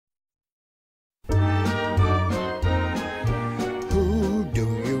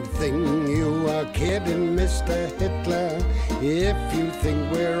Mr. Hitler, if you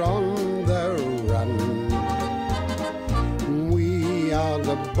think we're on the run. We are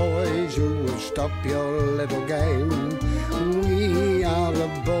the boys who will stop your little game. We are the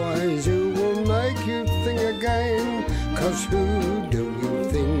boys who will make you think again. 'Cause who do you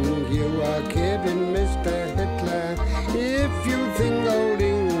think you are kidding, Mr. Hitler, if you think old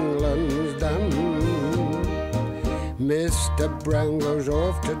England's done? Mr. Brown goes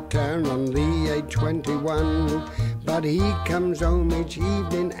off to town on the A21, but he comes home each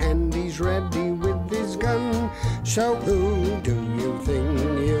evening and he's ready with his gun. So who do you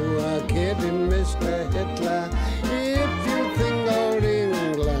think you are kidding, Mr. Hitler, if you think old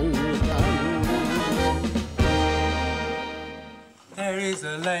England's done? There is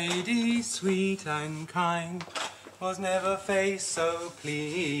a lady sweet and kind, was never face so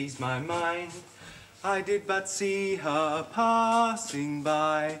pleased my mind. I did but see her passing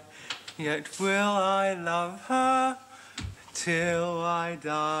by, yet will I love her till I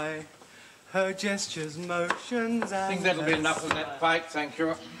die. Her gestures, motions, and... I think that'll be enough of that, Pike, thank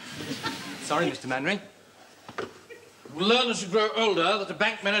you. Sorry, Mr. Mainwaring. We'll learn as you grow older that the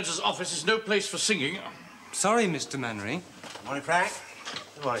bank manager's office is no place for singing. Sorry, Mr. Mainwaring. Good morning, Frank.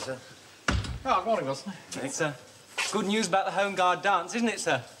 Good morning, sir. Oh, good morning, Wilson. It's good news about the Home Guard dance, isn't it,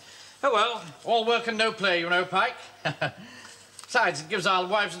 sir? Oh, well, all work and no play, you know, Pike. Besides, it gives our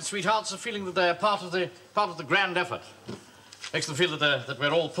wives and sweethearts a feeling that they're part of the grand effort. Makes them feel that we're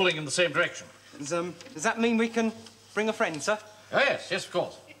all pulling in the same direction. Does that mean we can bring a friend, sir? Oh, yes, of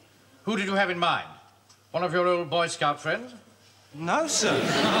course. Who did you have in mind? One of your old Boy Scout friends? No, sir.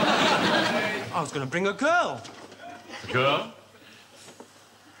 I was going to bring a girl. Girl?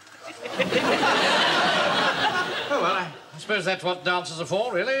 Oh, well, I suppose that's what dances are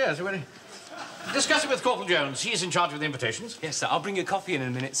for, really, yes. Discuss it with Corporal Jones. He's in charge of the invitations. Yes, sir. I'll bring you coffee in a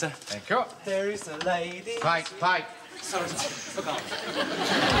minute, sir. Thank you. There is a lady... Pike. Sorry, forgot.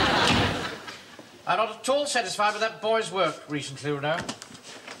 I'm not at all satisfied with that boy's work recently, you know.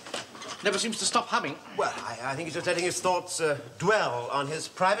 Never seems to stop humming. Well, I think he's just letting his thoughts dwell on his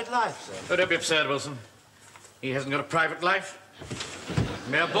private life, sir. Oh, don't be absurd, Wilson. He hasn't got a private life.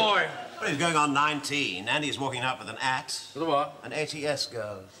 Mere boy. Well, he's going on 19, and he's walking out with an With a what? An ATS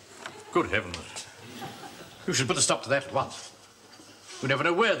girl. Good heavens. You should put a stop to that at once. We never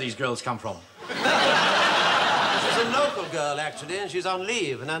know where these girls come from. She's a local girl, actually, and she's on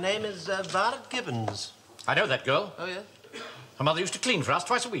leave, and her name is Violet Gibbons. I know that girl. Oh, yes? Her mother used to clean for us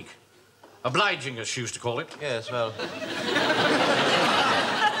twice a week. Obliging, as she used to call it. Yes, well...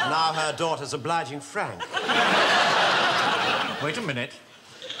 now her daughter's obliging Frank. Wait a minute.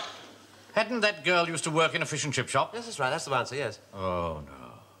 Hadn't that girl used to work in a fish and chip shop? Yes, that's right. That's the answer, yes. Oh, no.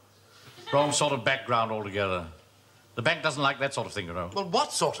 Wrong sort of background altogether. The bank doesn't like that sort of thing, you know. Well,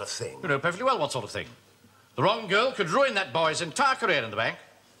 what sort of thing? You know perfectly well what sort of thing. The wrong girl could ruin that boy's entire career in the bank.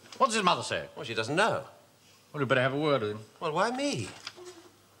 What does his mother say? Well, she doesn't know. Well, you'd better have a word with him. Well, why me?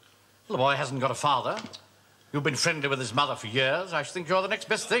 Well, the boy hasn't got a father. You've been friendly with his mother for years. I should think you're the next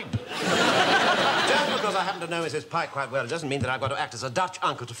best thing. Just because I happen to know Mrs. Pike quite well, it doesn't mean that I've got to act as a Dutch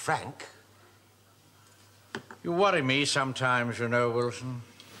uncle to Frank. You worry me sometimes, you know, Wilson.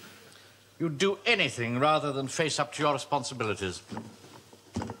 You'd do anything rather than face up to your responsibilities.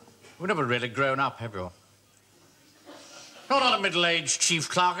 You've never really grown up, have you? You're not a middle-aged chief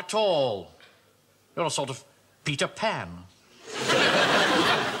clerk at all. You're a sort of Peter Pan.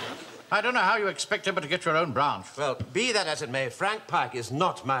 I don't know how you expect ever to get your own branch. Well, be that as it may, Frank Pike is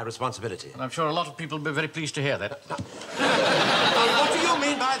not my responsibility. And I'm sure a lot of people will be very pleased to hear that. What do you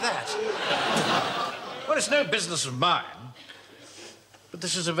mean by that? Well, it's no business of mine. But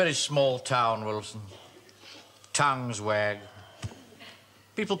this is a very small town, Wilson. Tongues wag.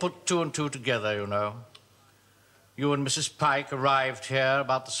 People put two and two together, you know. You and Mrs. Pike arrived here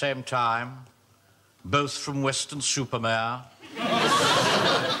about the same time, both from Weston-super-Mare.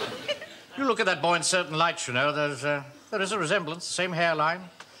 You look at that boy in certain lights, you know, there is a resemblance, the same hairline.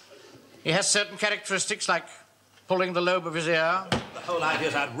 He has certain characteristics, like pulling the lobe of his ear. The whole idea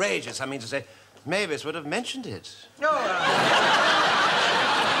is outrageous. I mean to say, Mavis would have mentioned it. No, I'm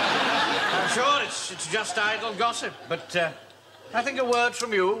sure it's just idle gossip, but I think a word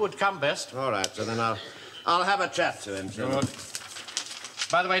from you would come best. All right, so then I'll have a chat to him. Good.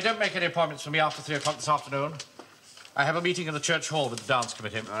 By the way, don't make any appointments for me after 3 o'clock this afternoon. I have a meeting in the church hall with the dance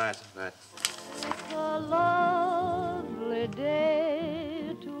committee. All right, right. It's a lovely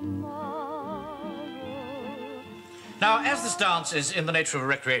day tomorrow. Now, as this dance is in the nature of a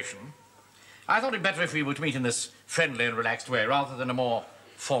recreation, I thought it better if we were to meet in this friendly and relaxed way rather than a more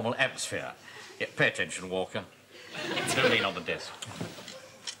formal atmosphere. Yeah, pay attention, Walker. Don't lean on the desk.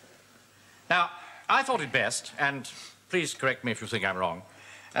 Now, I thought it best, and please correct me if you think I'm wrong,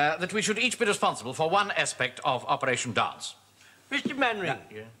 that we should each be responsible for one aspect of Operation Dance. Mr. Mainwaring,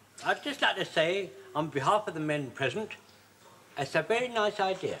 Yeah. I'd just like to say, on behalf of the men present, it's a very nice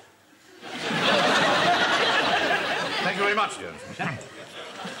idea. Thank you very much, Jones.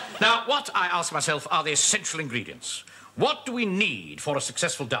 Now, what, I ask myself, are the essential ingredients? What do we need for a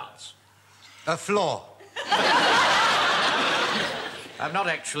successful dance? A floor. I'm not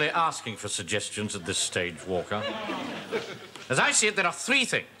actually asking for suggestions at this stage, Walker. As I see it, there are three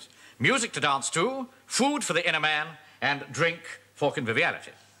things. Music to dance to, food for the inner man, and drink for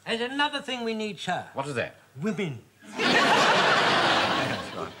conviviality. There's another thing we need, sir. What is that? Women.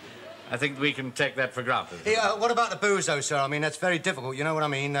 I think we can take that for granted. Yeah, what about the booze, though, sir? I mean, that's very difficult, you know what I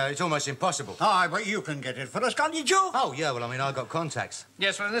mean? It's almost impossible. Aye, but you can get it for us, can't you, Joe? Oh, yeah, well, I mean, I've got contacts.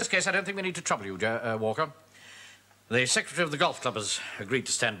 Yes, well, in this case, I don't think we need to trouble you, Walker. The secretary of the golf club has agreed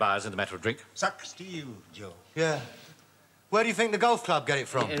to stand by us in the matter of drink. Sucks to you, Joe. Yeah. Where do you think the golf club get it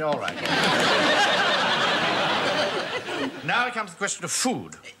from? All right. Now it comes to the question of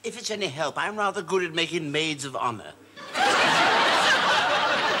food. If it's any help, I'm rather good at making maids of honor.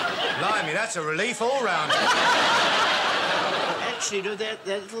 Blimey, that's a relief all round. Actually, you know, they're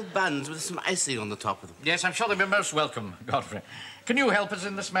little buns with some icing on the top of them. Yes, I'm sure they'll be most welcome, Godfrey. Can you help us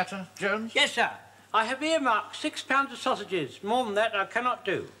in this matter, Jones? Yes, sir. I have earmarked 6 pounds of sausages. More than that, I cannot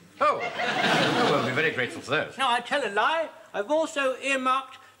do. Oh. We'll be very grateful for those. No, I tell a lie. I've also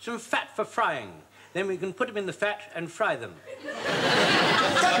earmarked some fat for frying. Then we can put them in the fat and fry them.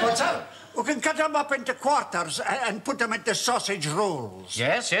 Tell you what, sir. We can cut them up into quarters and put them into sausage rolls.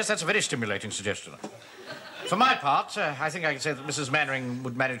 Yes, that's a very stimulating suggestion. For my part, I think I can say that Mrs. Mainwaring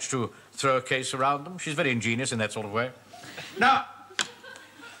would manage to throw a case around them. She's very ingenious in that sort of way. Now,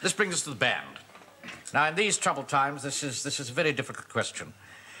 this brings us to the band. Now, in these troubled times, this is a very difficult question.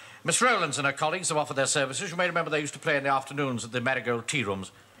 Miss Rowlands and her colleagues have offered their services. You may remember they used to play in the afternoons at the Marigold tea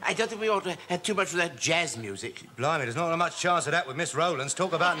rooms. I don't think we ought to have too much of that jazz music. Blimey, there's not much chance of that with Miss Rowlands.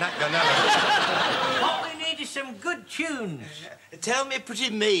 Talk about Nat Gunella. What we need is some good tunes. Tell Me Pretty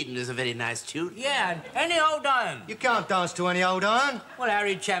Maiden is a very nice tune. Yeah, and any old iron. You can't dance to any old iron. Well,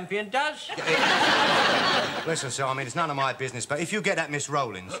 Harry Champion does. Listen, sir, I mean, it's none of my business, but if you get that Miss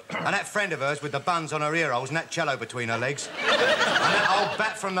Rowlands and that friend of hers with the buns on her ear holes and that cello between her legs and that old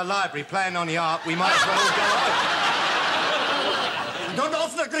bat from the library playing on the harp, we might as well all go home. I don't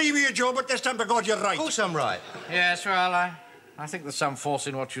often agree with you, Joe, but this time, by God, you're right. Of course I'm right. Yes, well, I think there's some force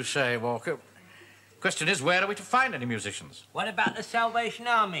in what you say, Walker. Question is, where are we to find any musicians? What about the Salvation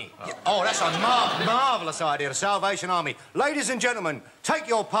Army? Oh, that's a marvellous idea, the Salvation Army. Ladies and gentlemen, take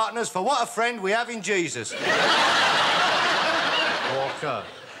your partners for what a friend we have in Jesus. Walker,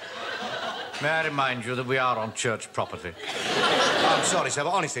 may I remind you that we are on church property? I'm sorry, sir, but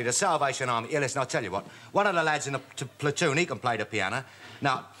honestly, the Salvation Army... Yeah, listen, I'll tell you what. One of the lads in the platoon, he can play the piano.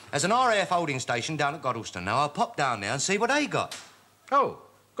 Now, there's an RAF holding station down at Goddleston. Now, I'll pop down there and see what they got. Oh,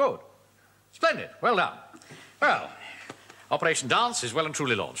 good. Splendid. Well done. Well, Operation Dance is well and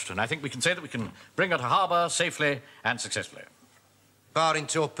truly launched, and I think we can say that we can bring her to harbour safely and successfully. Barring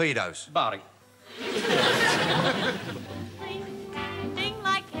torpedoes. Barring. Sing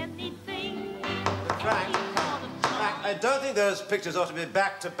like anything. Frank, I don't think those pictures ought to be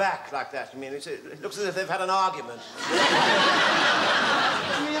back to back like that. I mean, it looks as if they've had an argument.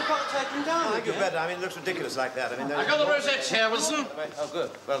 I mean, you've got to take them down. I think you better. I mean, it looks ridiculous like that. I mean, I've got the rosettes here, Wilson. Oh, good.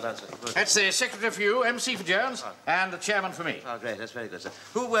 Well done, sir. Good. That's the secretary for you, MC for Jones, and the chairman for me. Oh, great. That's very good, sir.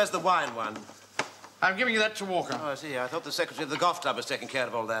 Who wears the wine one? I'm giving you that to Walker. Oh, I see. I thought the secretary of the golf club was taking care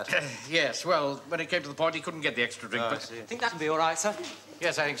of all that. Yes, well, when it came to the point, he couldn't get the extra drink, Oh, I but... see. I think that'll be all right, sir.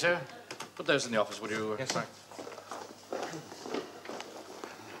 Yes, I think so. Put those in the office, would you, Yes, Frank?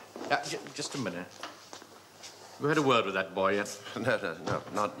 Just a minute. You had a word with that boy yet?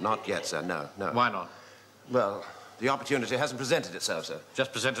 No, not yet, sir. No. Why not? Well, the opportunity hasn't presented itself, sir.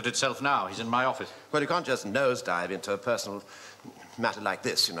 Just presented itself now. He's in my office. Well, you can't just nosedive into a personal matter like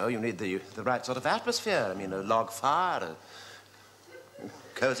this, you know. You need the right sort of atmosphere. I mean, a log fire, a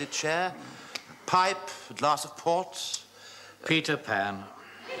cosy chair, a pipe, a glass of port. Peter Pan.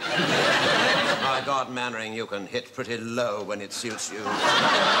 My God, Mainwaring, you can hit pretty low when it suits you.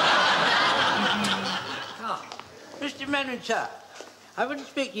 Mr. Mainwaring, sir, I want to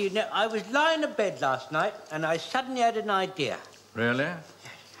speak to you. Now, I was lying in bed last night, and I suddenly had an idea. Really?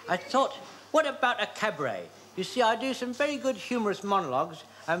 I thought, what about a cabaret? You see, I do some very good humorous monologues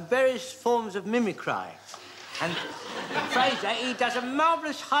and various forms of mimicry. And Fraser, he does a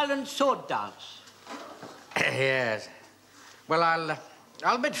marvellous Highland sword dance. Yes. Well,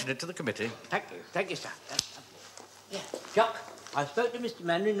 I'll mention it to the committee. Thank you, sir. Yeah, Jock, I spoke to Mr.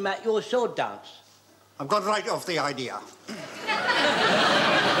 Mainwaring about your sword dance. I've gone right off the idea.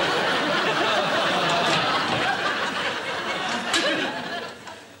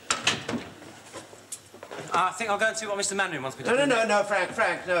 I think I'll go and see what Mr. Mainwaring wants me to do. No,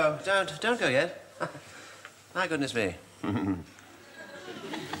 Frank, no. Don't go yet. My goodness me.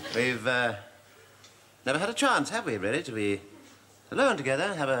 We've never had a chance, have we, really, to be alone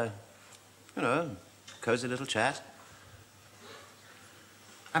together, have a, you know, cosy little chat.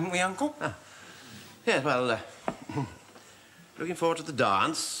 Haven't we, Uncle? Ah. Yeah, well, looking forward to the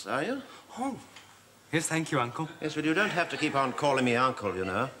dance, are you? Oh. Yes, thank you, Uncle. Yes, but you don't have to keep on calling me Uncle, you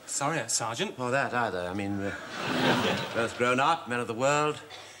know. Sorry, Sergeant. Or that, either. I mean, both grown up, men of the world.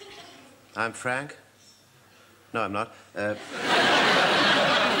 I'm Frank. No, I'm not. You're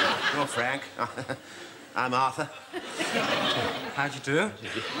Frank. I'm Arthur. How'd you do?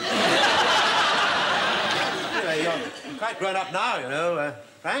 Anyway, you're quite grown up now, you know,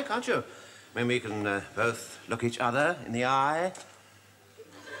 Frank, aren't you? I mean, we can both look each other in the eye,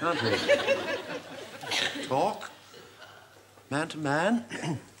 can't we? Talk, man to man.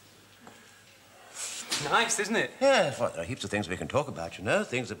 Nice, isn't it? Yeah, well, there are heaps of things we can talk about, you know,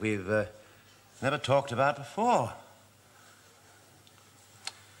 things that we've never talked about before.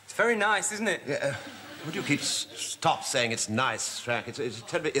 It's very nice, isn't it? Yeah. Would you stop saying it's nice, Frank? It's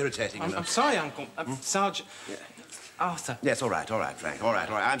terribly irritating. I'm sorry, Uncle. Sergeant. Yeah. Arthur. Yes, all right, Frank. All right.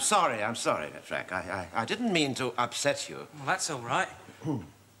 I'm sorry, Frank. I didn't mean to upset you. Well, that's all right.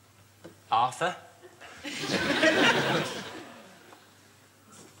 Arthur. It's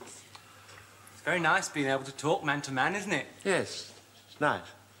very nice being able to talk man to man, isn't it? Yes, it's nice.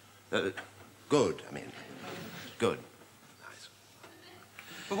 Good, I mean, good. Nice.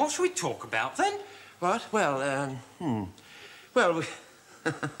 Well, what should we talk about, then? What? Well, Well,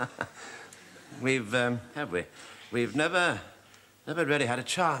 we've, have we? We've never really had a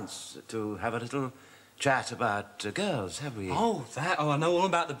chance to have a little chat about girls, have we? Oh, that. Oh, I know all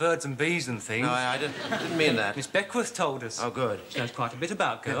about the birds and bees and things. No, I didn't mean that. Miss Beckworth told us. Oh, good. She knows quite a bit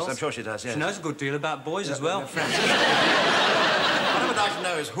about girls. Yes, I'm sure she does, yes. She knows a good deal about boys as well. What I would like to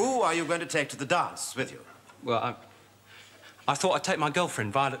know is who are you going to take to the dance with you? Well, I thought I'd take my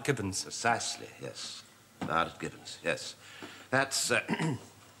girlfriend, Violet Gibbons. Precisely, yes. Violet Gibbons, yes. That's,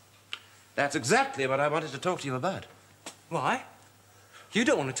 that's exactly what I wanted to talk to you about. Why? You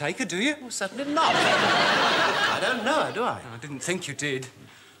don't want to take her, do you? Well, certainly not. I don't know, do I? I didn't think you did.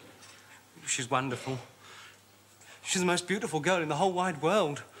 She's wonderful. She's the most beautiful girl in the whole wide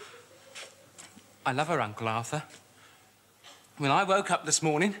world. I love her, Uncle Arthur. When I woke up this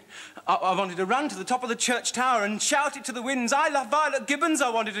morning, I wanted to run to the top of the church tower and shout it to the winds. I love Violet Gibbons, I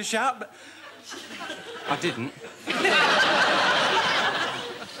wanted to shout, but I didn't.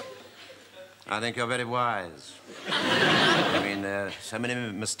 I think you're very wise. I mean, so many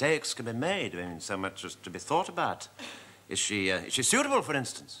mistakes can be made. I mean, so much is to be thought about. Is she suitable, for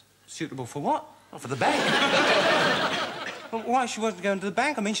instance? Suitable for what? Oh, for the bank. Well, why she wasn't going to the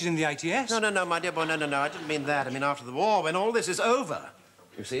bank? I mean, she's in the ATS. No, my dear boy, no. I didn't mean that. I mean, after the war, when all this is over.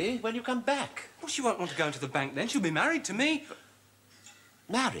 You see, when you come back. Well, she won't want to go into the bank then. She'll be married to me.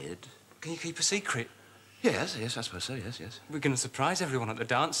 Married? Can you keep a secret? Yes, I suppose so, yes. We're going to surprise everyone at the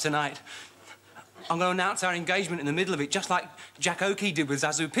dance tonight. I'm going to announce our engagement in the middle of it, just like Jack Oakey did with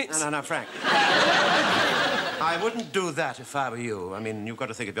Zazu Pitts. No, Frank. I wouldn't do that if I were you. I mean, you've got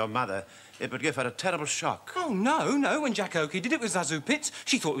to think of your mother. It would give her a terrible shock. Oh, no. When Jack Oakey did it with Zazu Pitts,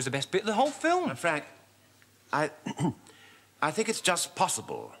 she thought it was the best bit of the whole film. Frank, I think it's just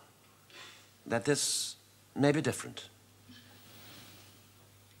possible that this may be different.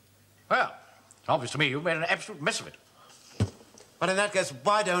 Well, it's obvious to me you've made an absolute mess of it. But in that case,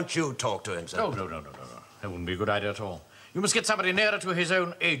 why don't you talk to him, sir? Oh, no. That wouldn't be a good idea at all. You must get somebody nearer to his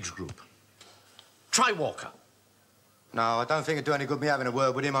own age group. Try Walker. No, I don't think it'd do any good me having a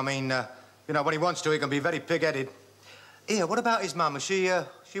word with him. I mean, you know, when he wants to, he can be very pig-headed. Here, what about his mum? Has she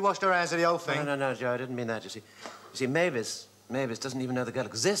washed her hands of the whole thing? No, Joe, I didn't mean that, you see, Mavis doesn't even know the girl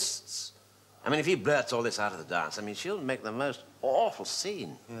exists. I mean, if he blurts all this out of the dance, I mean, she'll make the most awful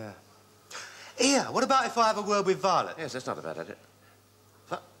scene. Yeah. Here, what about if I have a word with Violet? Yes, that's not a bad idea.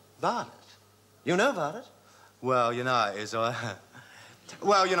 Violet? You know Violet? Well, you know it is.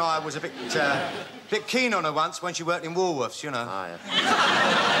 Well, you know, I was a bit keen on her once when she worked in Woolworths, you know. Ah, yeah.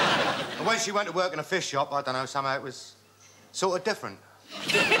 And when she went to work in a fish shop, I don't know, somehow it was sort of different.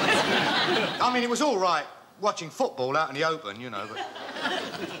 I mean, it was all right watching football out in the open, you know, but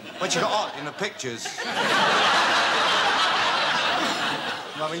when she got hot in the pictures...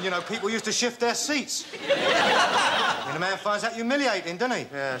 I mean, you know, people used to shift their seats. And a man finds that humiliating, doesn't he?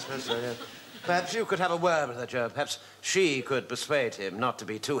 Yeah, I suppose so, yeah. Perhaps you could have a word with her, Joe. Perhaps she could persuade him not to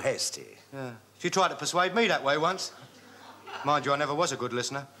be too hasty. Yeah. She tried to persuade me that way once. Mind you, I never was a good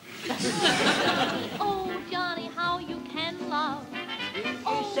listener. Oh, Johnny, how you can love.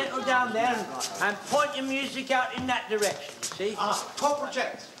 You settle down there and point your music out in that direction, see? Corporal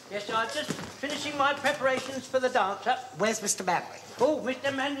Jett. Yes, sir, I'm just finishing my preparations for the dance. Where's Mr. Mainwaring? Oh,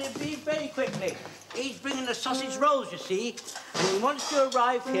 Mr. Mainwaring, be very quickly. He's bringing the sausage rolls, you see, and he wants to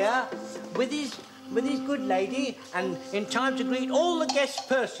arrive here with his good lady and in time to greet all the guests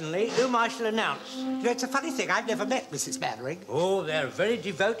personally, whom I shall announce. You know, it's a funny thing. I've never met Mrs. Mainwaring. Oh, they're a very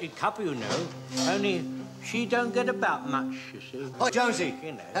devoted couple, you know. Only she don't get about much, you see. Hi, Jonesy.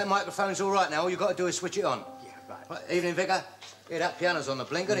 You know. That microphone's all right now. All you've got to do is switch it on. Yeah, right. Right, evening, Vicar. Yeah, that piano's on the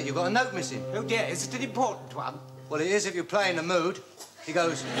blink, isn't it? You've got a note missing. Oh, dear, is it an important one? Well, it is if you're playing the mood. He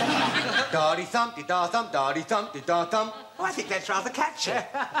goes, da-dee-thump-dee-da-thump, da-dee-thump-dee-da-thump. Oh, I think that's rather catchy.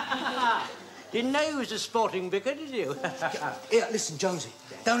 Didn't know he was a sporting vicar, did you? Here, listen, Jonesy.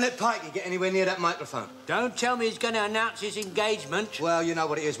 Don't let Pike get anywhere near that microphone. Don't tell me he's going to announce his engagement. Well, you know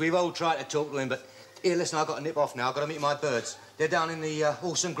what it is. We've all tried to talk to him, but... Here, listen, I've got to nip off now. I've got to meet my birds. They're down in the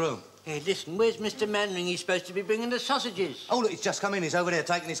horse and groom. Hey, listen, where's Mr. Mainwaring? He's supposed to be bringing the sausages. Oh, look, he's just come in. He's over there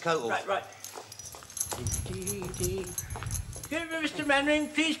taking his coat off. Right. Mr. Mainwaring,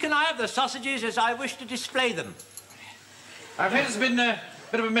 please can I have the sausages as I wish to display them? I think there's been a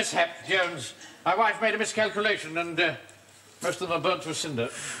bit of a mishap, Jones. My wife made a miscalculation and most of them are burnt to a cinder.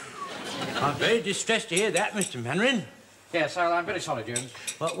 I'm very distressed to hear that, Mr. Mainwaring. Yes, I'm very sorry, Jones.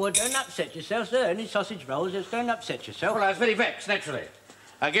 Well, don't upset yourself, sir. Only sausage rolls, just don't upset yourself. Well, I was very vexed, naturally.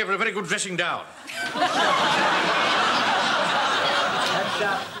 I gave her a very good dressing down.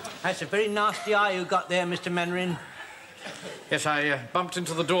 That's a very nasty eye you got there, Mr. Mainwaring. Yes, I bumped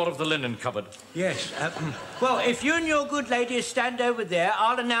into the door of the linen cupboard. Yes. Well, if you and your good lady stand over there,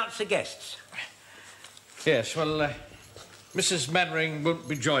 I'll announce the guests. Yes, well, Mrs. Mainwaring won't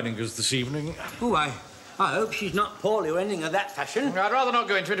be joining us this evening. Oh, I hope she's not poorly or anything of that fashion. I'd rather not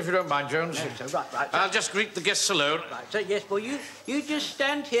go into it if you don't mind, Jones. No, sir, right. I'll just greet the guests alone. Right, so yes, well, you just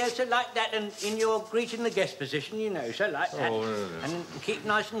stand here, so like that, and in your greeting the guest position, you know, so like that. Oh, no. And keep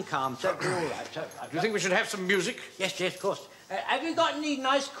nice and calm, so be all right, so right. Do you think we should have some music? Yes, of course. Have you got any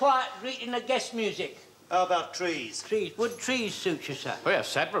nice, quiet greeting the guest music? How about trees? Trees. Would trees suit you, sir? Oh,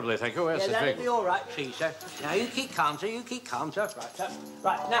 yes, admirably, thank you. Yes, Yeah, that'll be all right, trees, sir. Now, you keep calm, sir, you keep calm, sir. Right, sir.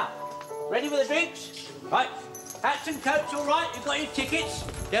 Right, now, ready with the drinks? Right. Hats and coats, all right? You've got your tickets?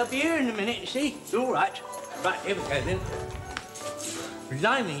 They'll be here in a minute, you see? All right. Right, here we go, then.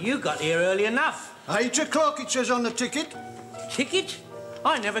 Blimey, you got here early enough. 8 o'clock, it says on the ticket. Ticket?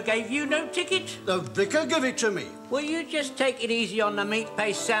 I never gave you no ticket. The vicar gave it to me. Will you just take it easy on the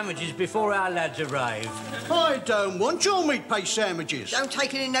meat-paste sandwiches before our lads arrive? I don't want your meat-paste sandwiches. Don't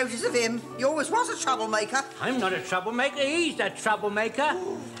take any notice of him. He always was a troublemaker. I'm not a troublemaker, he's the troublemaker.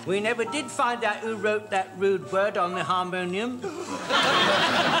 We never did find out who wrote that rude word on the harmonium.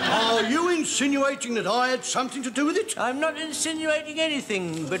 Are you insinuating that I had something to do with it? I'm not insinuating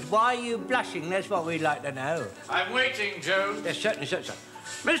anything, but why are you blushing? That's what we'd like to know. I'm waiting, Jones. Yes, certainly, sir.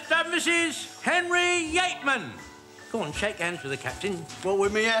 Mr. and Mrs. Henry Yateman. Go on, shake hands with the captain. What,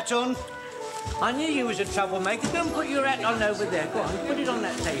 with me hat on? I knew you was a troublemaker. Go and put your hat on over there. Go on, put it on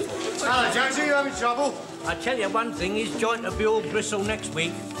that table. Hello, Jonesy, you having trouble? I tell you one thing, his joint will be all bristle next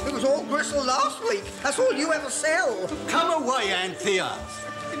week. It was all gristle last week. That's all you ever sell. Come away, Anthea.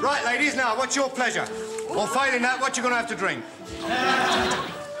 Right, ladies, now, what's your pleasure? Or failing that, what you going to have to drink?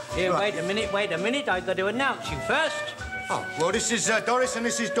 Here, wait a minute. I've got to announce you first. Oh, well, this is Doris and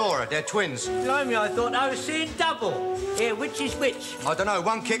this is Dora. They're twins. Blimey, I thought I was seeing double. Here, which is which? I don't know.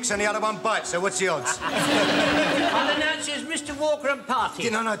 One kicks and the other one bites, so what's the odds? I'll announce you as Mr. Walker and Party.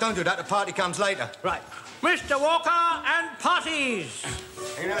 No, don't do that. The party comes later. Right. Mr. Walker and Parties.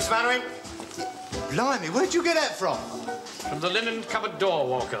 You know, Mr. Mainwaring? Blimey, where'd you get that from? From the linen cupboard door,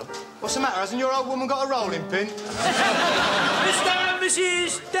 Walker. What's the matter? Hasn't your old woman got a rolling pin? Mr. and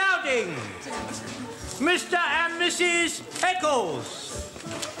Mrs. Dowding. Mr. and Mrs. Eccles.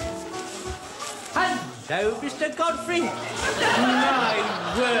 Hello, Mr. Godfrey. My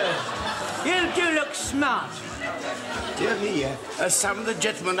word. You do look smart. Dear me, some of the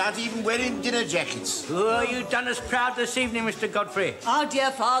gentlemen aren't even wearing dinner jackets. Oh, you've done us proud this evening, Mr. Godfrey. Our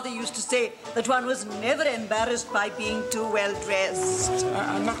dear father used to say that one was never embarrassed by being too well dressed.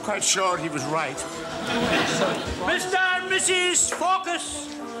 I'm not quite sure he was right. Mr. and Mrs. Focus.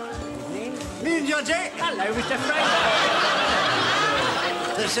 Me and Jonesy. Hello, Mr. Fraser.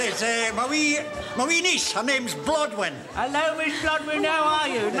 This is my wee niece. Her name's Blodwin. Hello, Miss Blodwin. How are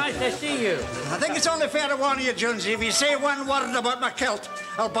you? Nice to see you. I think it's only fair to warn you, Jonesy. If you say one word about my kilt,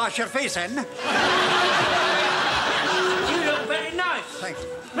 I'll bash your face in. You look very nice. Thanks.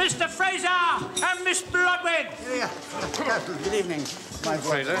 Mr. Fraser. Miss Blodwin. Good evening. My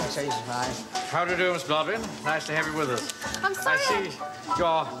Fraser. How do you do, Miss Blodwin? Nice to have you with us. I'm sorry. I see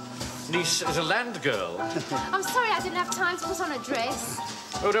your niece is a land girl. I'm sorry I didn't have time to put on a dress.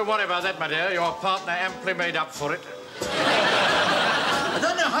 Oh, don't worry about that, my dear. Your partner amply made up for it. I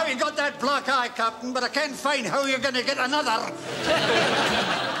don't know how you got that black eye, Captain, but I can't find how you're going to get another.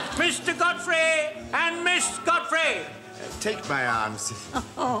 Mr. Godfrey and Miss Godfrey. Take my arms.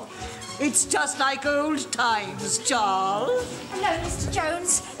 Oh, it's just like old times, Charles. Hello, Mr.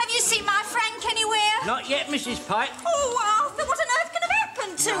 Jones. Have you seen my Frank anywhere? Not yet, Mrs. Pike. Oh, Arthur, what on earth can have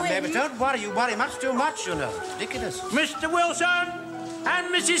happened to him? Mavis, don't worry. You worry much too much, you know. It's ridiculous. Mr. Wilson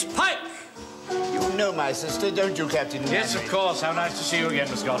and Mrs. Pike. You know my sister, don't you, Captain? Yes, of course. How nice to see you again,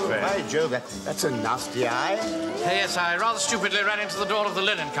 Miss Godfrey. By Jove, that's a nasty eye. Yes, I rather stupidly ran into the door of the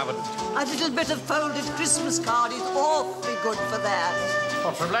linen cupboard. A little bit of folded Christmas card is awfully good for that.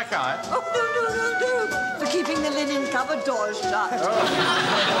 What, from black eye? Oh, no. For keeping the linen cupboard doors shut.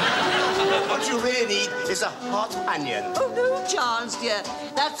 What you really need is a hot onion. Oh, no, Charles, dear.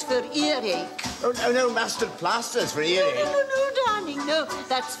 That's for earache. Oh, no, mustard plasters for earache. No, darling, no.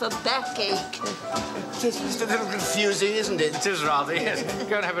 That's for backache. It's just a little confusing, isn't it? It is rather, yes.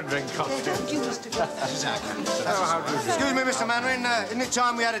 Go and have a drink, Godfrey. Thank you, Mr. Godfrey. Oh, how do you do? Excuse me, Mr. Mainwaring, isn't it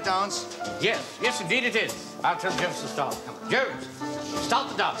time we had a dance? Yes, indeed it is. I'll tell Jones to start. Jones, start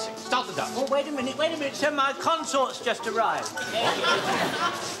the dancing. Start the dance. Oh, wait a minute, sir. My consort's just arrived.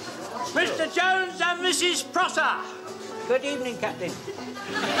 Mr. Jones and Mrs. Prosser. Good evening, Captain.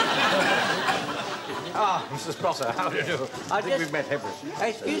 Ah, Mrs. Prosser, how do you do? I think we've met, have we?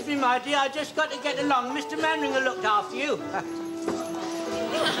 Excuse me, my dear, I just got to get along. Mr. Mainwaring looked after you.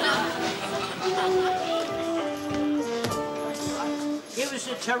 Give us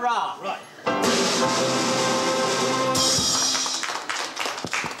a ta-ra. Right.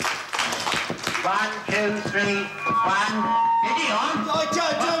 One, two, three, one. Get on. Oh,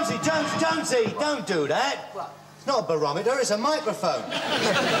 Jonesy, don't do that. What? It's not a barometer, it's a microphone.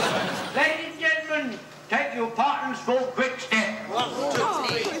 Ladies and gentlemen, take your partners for a quick step. 1,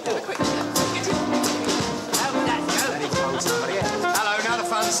 2, 3, 4. How did that go? Hello, now the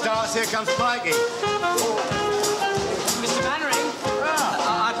fun starts. Here comes Pikey. Mr. Mainwaring,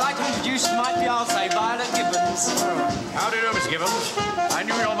 I'd like to introduce my fiancée, Violet Gibbons. How do you do, Miss Gibbons? I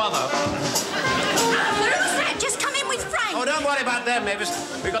knew your mother. Who's that? Just come in with Frank. Oh, don't worry about them, Mavis.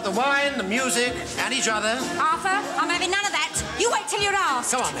 We've got the wine, the music, and each other. Arthur, I'm having none of that. You wait till you're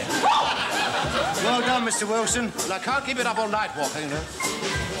asked. Come on, then. Well done, Mr. Wilson. Well, I can't keep it up all night walking, you know.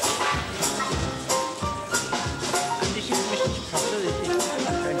 This is Mrs. Prosser. This is a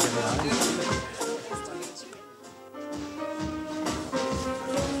friend of mine.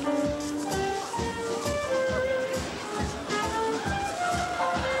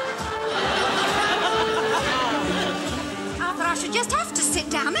 Arthur, I should just have to sit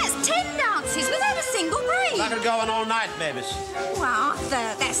down. That's 10 dances without a single break. I could go on all night, Mavis. Oh,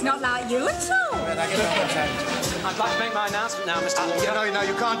 Arthur, that's not like you at all. I'd like to make my announcement now, Mr. Walker. No,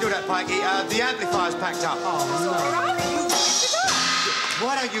 you can't do that, Pikey. The amplifier's packed up. All right, you picked it up.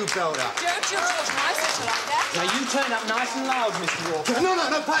 Why don't you build up? Don't you talk nice like that? Now, you turn up nice and loud, Mr. Walker. No,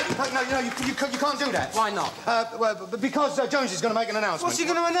 Pikey, no, you can't do that. Why not? Because Jones is going to make an announcement. What's he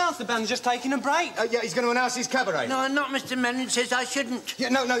going to announce? The band's just taking a break. Yeah, he's going to announce his cabaret. No, not Mr. Mainwaring says I shouldn't. Yeah,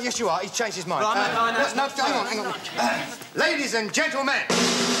 no, yes, you are. He's changed his mind. Well, I know. Hang on. Ladies and gentlemen,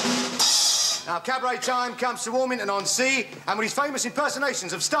 now cabaret time comes to Warmington on Sea, and with his famous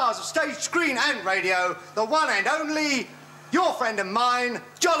impersonations of stars of stage, screen, and radio, the one and only, your friend and mine,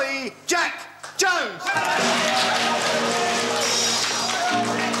 Jolly Jack Jones.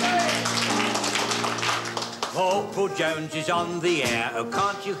 Corporal Jones is on the air. Oh,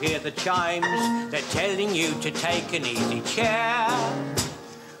 can't you hear the chimes? They're telling you to take an easy chair.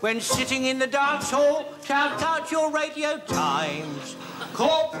 When sitting in the dance hall, shout out your radio times.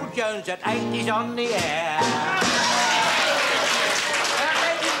 Corporal Jones at 8 is on the air.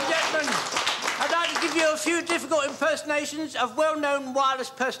 Ladies and gentlemen, I'd like to give you a few difficult impersonations of well-known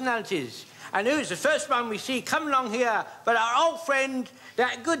wireless personalities. And who's the first one we see come along here but our old friend,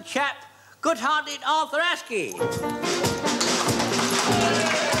 that good chap, good-hearted Arthur Askey.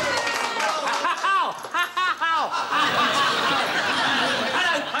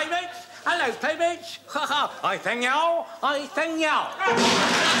 Hello, playmates. I thank you. And now,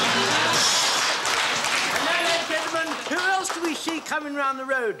 ladies and gentlemen, who else do we see coming round the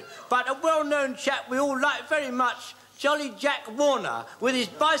road but a well-known chap we all like very much, Jolly Jack Warner, with his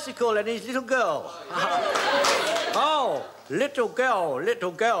bicycle and his little girl. Oh, little girl.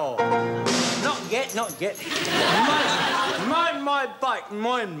 Not yet. Mind my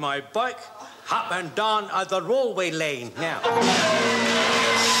bike. up and down the railway lane. Now, ladies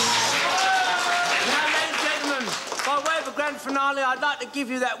and gentlemen, by way of a grand finale, I'd like to give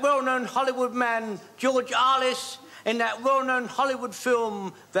you that well-known Hollywood man, George Arliss, in that well-known Hollywood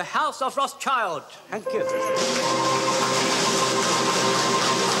film, The House of Rothschild. Thank you.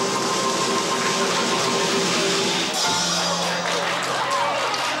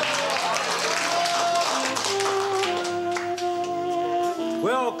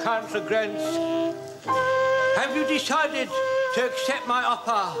 Well, Councillor Grants, have you decided to accept my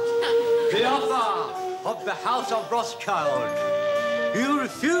offer? The offer of the House of Rothschild. You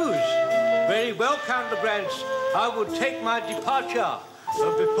refuse. Very well, Councillor Grants. I will take my departure.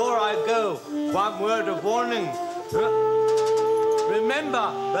 But before I go, one word of warning.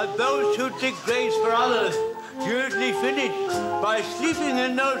 Remember that those who dig graves for others usually finish by sleeping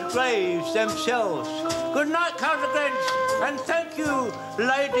in those graves themselves. Good night, Councillor Grants, and thank you,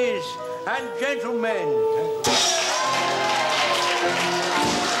 ladies and gentlemen.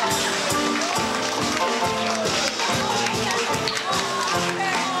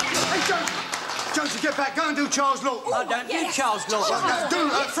 Jonesy, get back. Go and do Charles Law. I don't do Charles Law. Do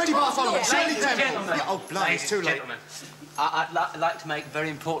Freddie Bartholomew. Ladies and gentlemen. Oh, bloody, it's too late. I'd like to make a very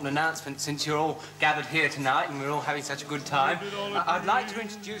important announcement since you're all gathered here tonight and we're all having such a good time. I'd like to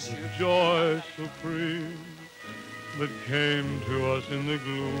introduce you. Joy supreme that came to us in the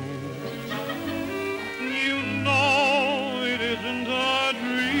gloom. You know it isn't a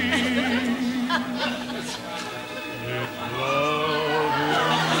dream. It's love.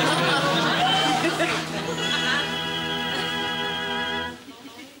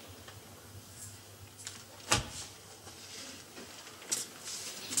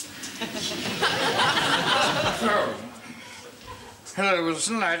 Oh. Hello,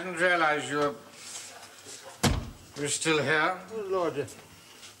 Wilson. I didn't realize you were still here. Oh, Lord.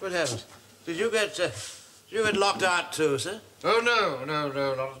 What happened? Did you get locked out too, sir? Oh, no, not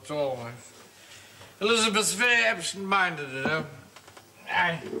at all. Elizabeth's very absent-minded, you know.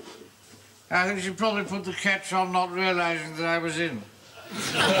 I think she probably put the catch on not realizing that I was in.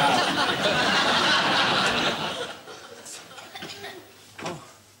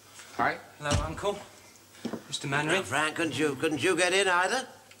 Hi. Hello, Uncle. Mr. Mainwaring. Frank, couldn't you get in either?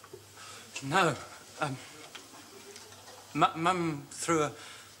 No. Mum threw a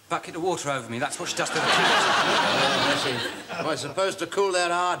bucket of water over me. That's what she does to the kids. I see. Well, it's supposed to cool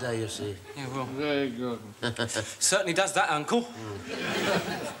their ardour, you see. Yeah, well. Very good. Certainly does that, Uncle.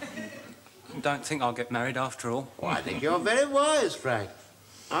 Don't think I'll get married after all. Well, I think you're very wise, Frank.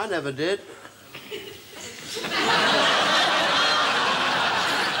 I never did.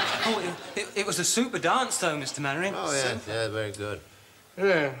 Oh, it was a super dance, though, Mr. Mainwaring. Oh, yeah, yeah, very good.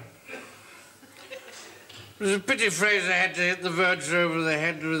 Yeah. It was a pity Fraser had to hit the Verger over the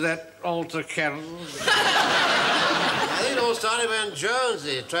head with that altar cannon. I think it all started when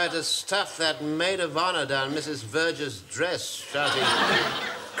Jonesy tried to stuff that maid of honor down Mrs. Verger's dress, shouting,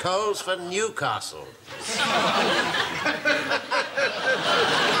 "Coals for Newcastle."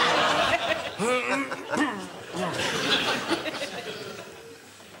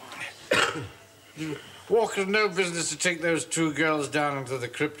 Walker's no business to take those two girls down into the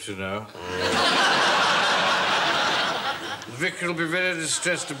crypt, you know. The vicar will be very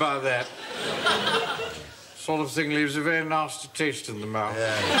distressed about that. Sort of thing leaves a very nasty taste in the mouth.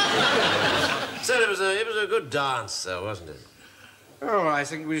 Yeah. So it was a good dance, though, wasn't it? Oh, I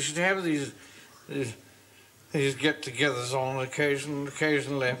think we should have these get-togethers on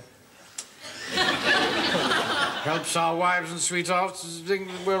occasionally. Helps our wives and sweethearts to think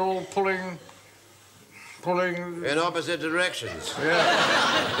that we're all pulling... In opposite directions.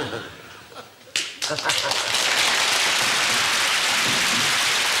 Yeah.